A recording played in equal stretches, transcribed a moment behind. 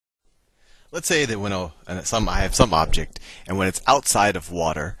Let's say that when I have some object, and when it's outside of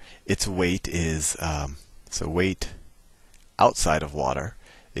water, its weight is so weight outside of water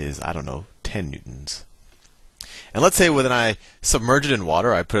is, I don't know, 10 newtons. And let's say when I submerge it in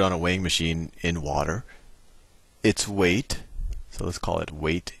water, I put it on a weighing machine in water, its weight, so let's call it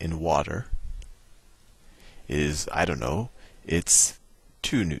weight in water, is, I don't know, it's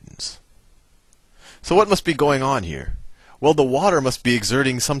 2 newtons. So what must be going on here? Well, the water must be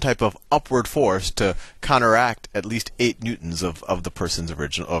exerting some type of upward force to counteract at least 8 newtons of the person's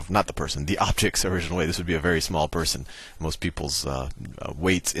original, not the person, the object's original weight. This would be a very small person. Most people's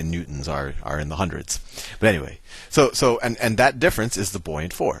weights in newtons are in the hundreds. But anyway, and that difference is the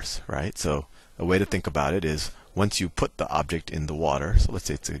buoyant force, right? So a way to think about it is once you put the object in the water, so let's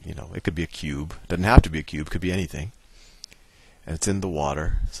say it's it could be a cube. It doesn't have to be a cube, it could be anything. And it's in the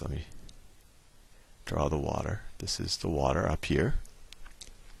water. So let me draw the water. This is the water up here.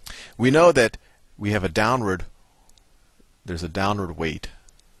 We know that we have there's a downward weight,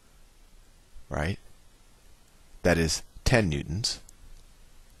 right? That is 10 newtons.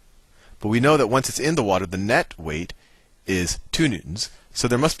 But we know that once it's in the water, the net weight is 2 newtons. So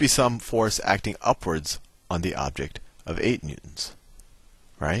there must be some force acting upwards on the object of 8 newtons,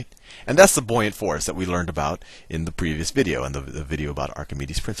 right? And that's the buoyant force that we learned about in the previous video, and the video about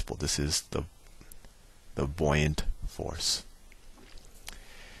Archimedes' principle. This is the buoyant force.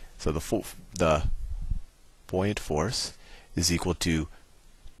 So the buoyant force is equal to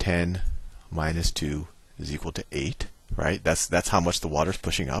 10 minus 2 is equal to 8, right? That's how much the water is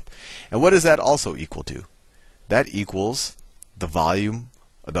pushing up. And what is that also equal to? That equals the volume,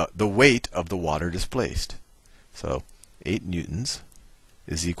 the weight of the water displaced. So 8 newtons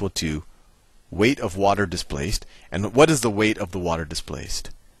is equal to weight of water displaced. And what is the weight of the water displaced?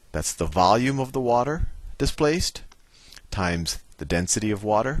 That's the volume of the water displaced times the density of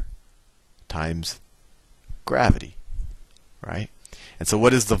water times gravity, right? And so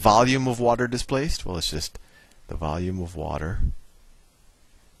what is the volume of water displaced? Well, it's just the volume of water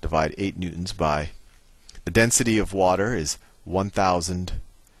divide 8 newtons by the density of water is 1,000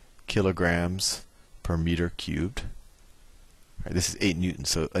 kilograms per meter cubed. Right, this is 8 newtons.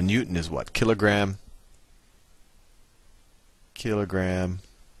 So a newton is what? Kilogram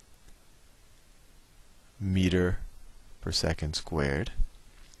meter per second squared.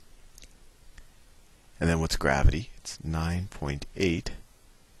 And then what's gravity? It's 9.8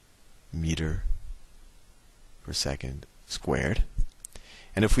 meter per second squared.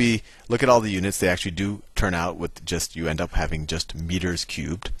 And if we look at all the units, they actually do turn out with you end up having just meters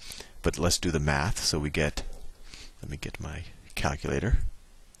cubed. But let's do the math. So we get, let me get my calculator.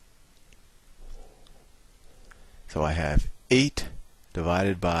 So I have 8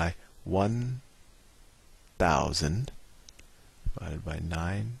 divided by 1,000 divided by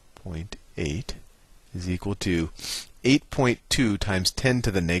 9.8 is equal to 8.2 times 10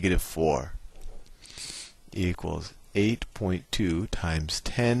 to the negative 4 equals 8.2 times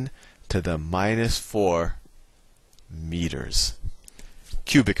 10 to the minus 4 meters,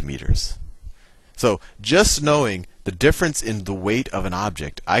 cubic meters. So just knowing the difference in the weight of an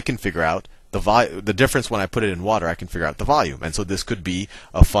object, I can figure out the difference when I put it in water. I can figure out the volume. And so this could be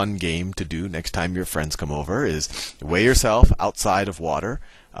a fun game to do next time your friends come over, is weigh yourself outside of water,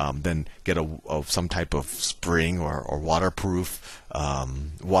 then get some type of spring or waterproof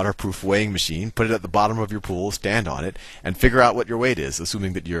weighing machine, put it at the bottom of your pool, stand on it, and figure out what your weight is,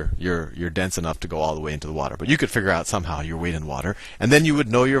 assuming that you're dense enough to go all the way into the water. But you could figure out somehow your weight in water, and then you would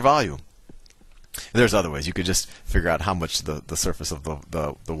know your volume. There's other ways. You could just figure out how much the surface of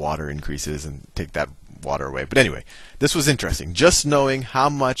the water increases and take that water away. But anyway, this was interesting. Just knowing how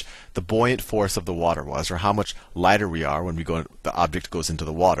much the buoyant force of the water was, or how much lighter we are when the object goes into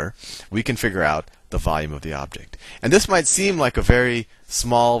the water, we can figure out the volume of the object. And this might seem like a very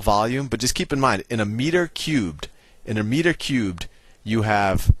small volume, but just keep in mind, in a meter cubed, you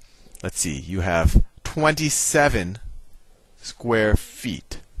have, let's see, you have 27 square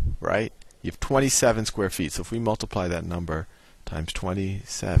feet, right? You have 27 square feet. So if we multiply that number times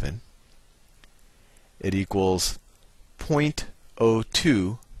 27, it equals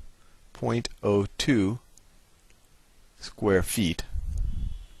 0.02 square feet,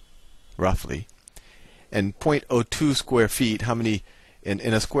 roughly. And 0.02 square feet, how many, in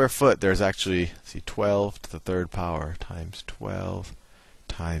a square foot, there's actually, let's see, 12 to the third power times 12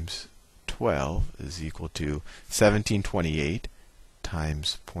 times 12 is equal to 1728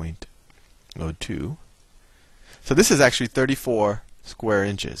 times 0.02. So this is actually 34 square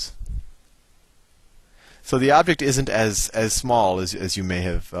inches. So the object isn't as small as you may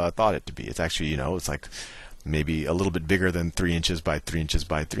have thought it to be. It's actually, it's like maybe a little bit bigger than 3 inches by 3 inches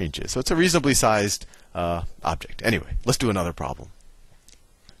by 3 inches. So it's a reasonably sized object. Anyway, let's do another problem.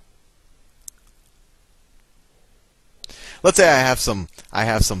 Let's say I have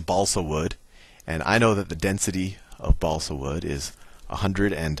some balsa wood, and I know that the density of balsa wood is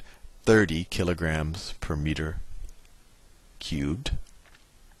 130 kilograms per meter cubed.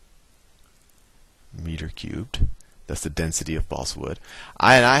 That's the density of balsa wood.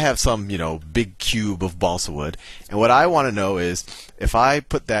 And I have some, big cube of balsa wood. And what I want to know is, if I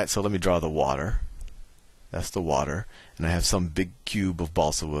put that, so let me draw the water. That's the water. And I have some big cube of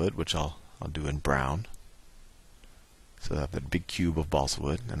balsa wood, which I'll do in brown. So I have that big cube of balsa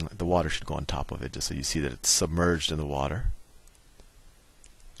wood, and the water should go on top of it, just so you see that it's submerged in the water.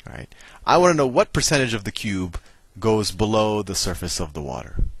 All right. I want to know what percentage of the cube goes below the surface of the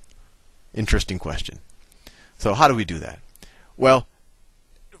water. Interesting question. So how do we do that? Well,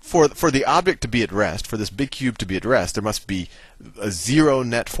 for the object to be at rest, for this big cube to be at rest, there must be 0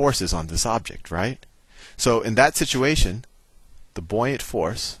 net forces on this object, right? So in that situation, the buoyant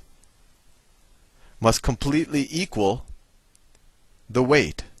force must completely equal the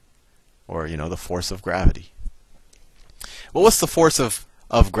weight, or the force of gravity. Well, what's the force of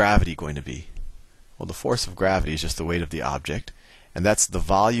gravity going to be? Well, the force of gravity is just the weight of the object, and that's the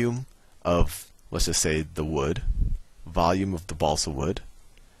volume of, let's just say, the wood, volume of the balsa wood,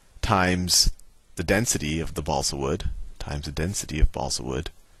 times the density of the balsa wood, times the density of balsa wood,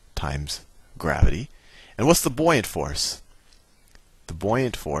 times gravity. And what's the buoyant force? The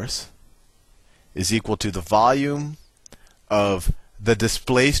buoyant force is equal to the volume of the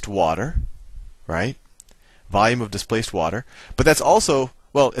displaced water, right? Volume of displaced water. But that's also,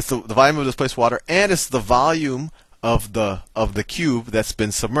 well, it's the volume of displaced water, and it's the volume of the cube that's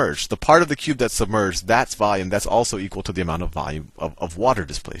been submerged. The part of the cube that's submerged, that's volume. That's also equal to the amount of volume of water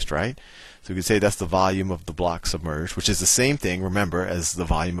displaced, right? So we could say that's the volume of the block submerged, which is the same thing, remember, as the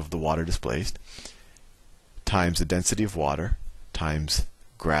volume of the water displaced, times the density of water, times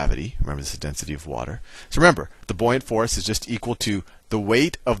gravity. Remember, this is density of water. So remember, the buoyant force is just equal to the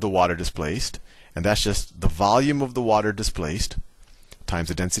weight of the water displaced, and that's just the volume of the water displaced times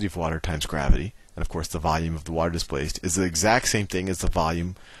the density of water times gravity. And of course, the volume of the water displaced is the exact same thing as the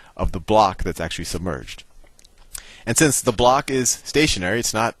volume of the block that's actually submerged. And since the block is stationary,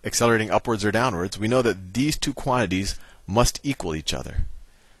 it's not accelerating upwards or downwards, we know that these two quantities must equal each other.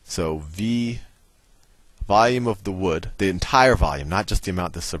 So V, volume of the wood, the entire volume, not just the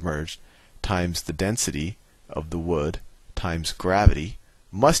amount that's submerged, times the density of the wood times gravity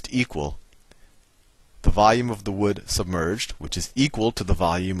must equal the volume of the wood submerged, which is equal to the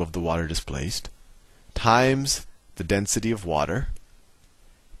volume of the water displaced, times the density of water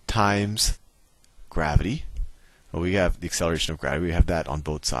times gravity. Well, we have the acceleration of gravity. We have that on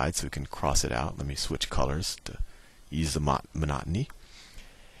both sides, so we can cross it out. Let me switch colors to ease the monotony.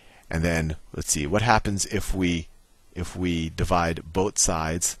 And then let's see what happens if we divide both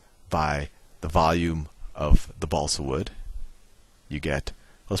sides by the volume of the balsa wood. You get,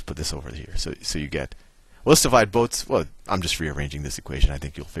 let's put this over here. So you get, well, let's divide both. Well, I'm just rearranging this equation. I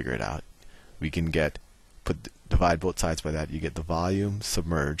think you'll figure it out. We can get, divide both sides by that. You get the volume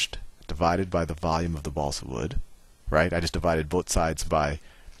submerged divided by the volume of the balsa wood, right? I just divided both sides by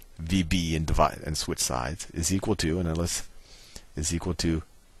VB and switch sides is equal to, and then is equal to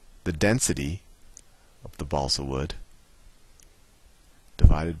the density of the balsa wood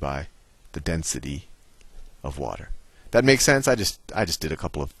divided by the density of water. That makes sense. I just did a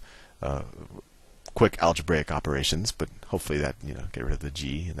couple of quick algebraic operations, but hopefully that, get rid of the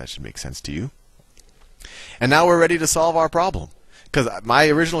G, and that should make sense to you. And now we're ready to solve our problem, because my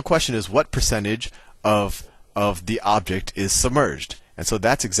original question is what percentage of the object is submerged. And so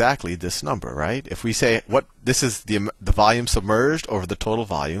that's exactly this number, right? If we say this is the volume submerged over the total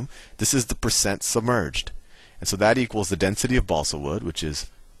volume, this is the percent submerged. And so that equals the density of balsa wood, which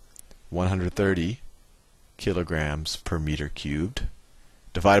is 130 kilograms per meter cubed,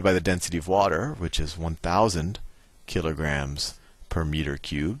 divided by the density of water, which is 1,000 kilograms per meter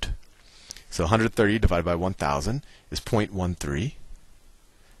cubed. So 130 divided by 1,000 is 0.13.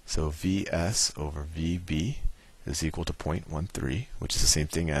 So Vs over Vb is equal to 0.13, which is the same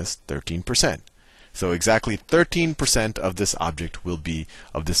thing as 13%. So exactly 13% of this object will be,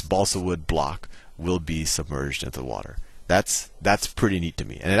 of this balsa wood block, will be submerged into the water. That's pretty neat to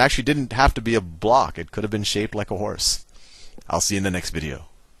me. And it actually didn't have to be a block. It could have been shaped like a horse. I'll see you in the next video.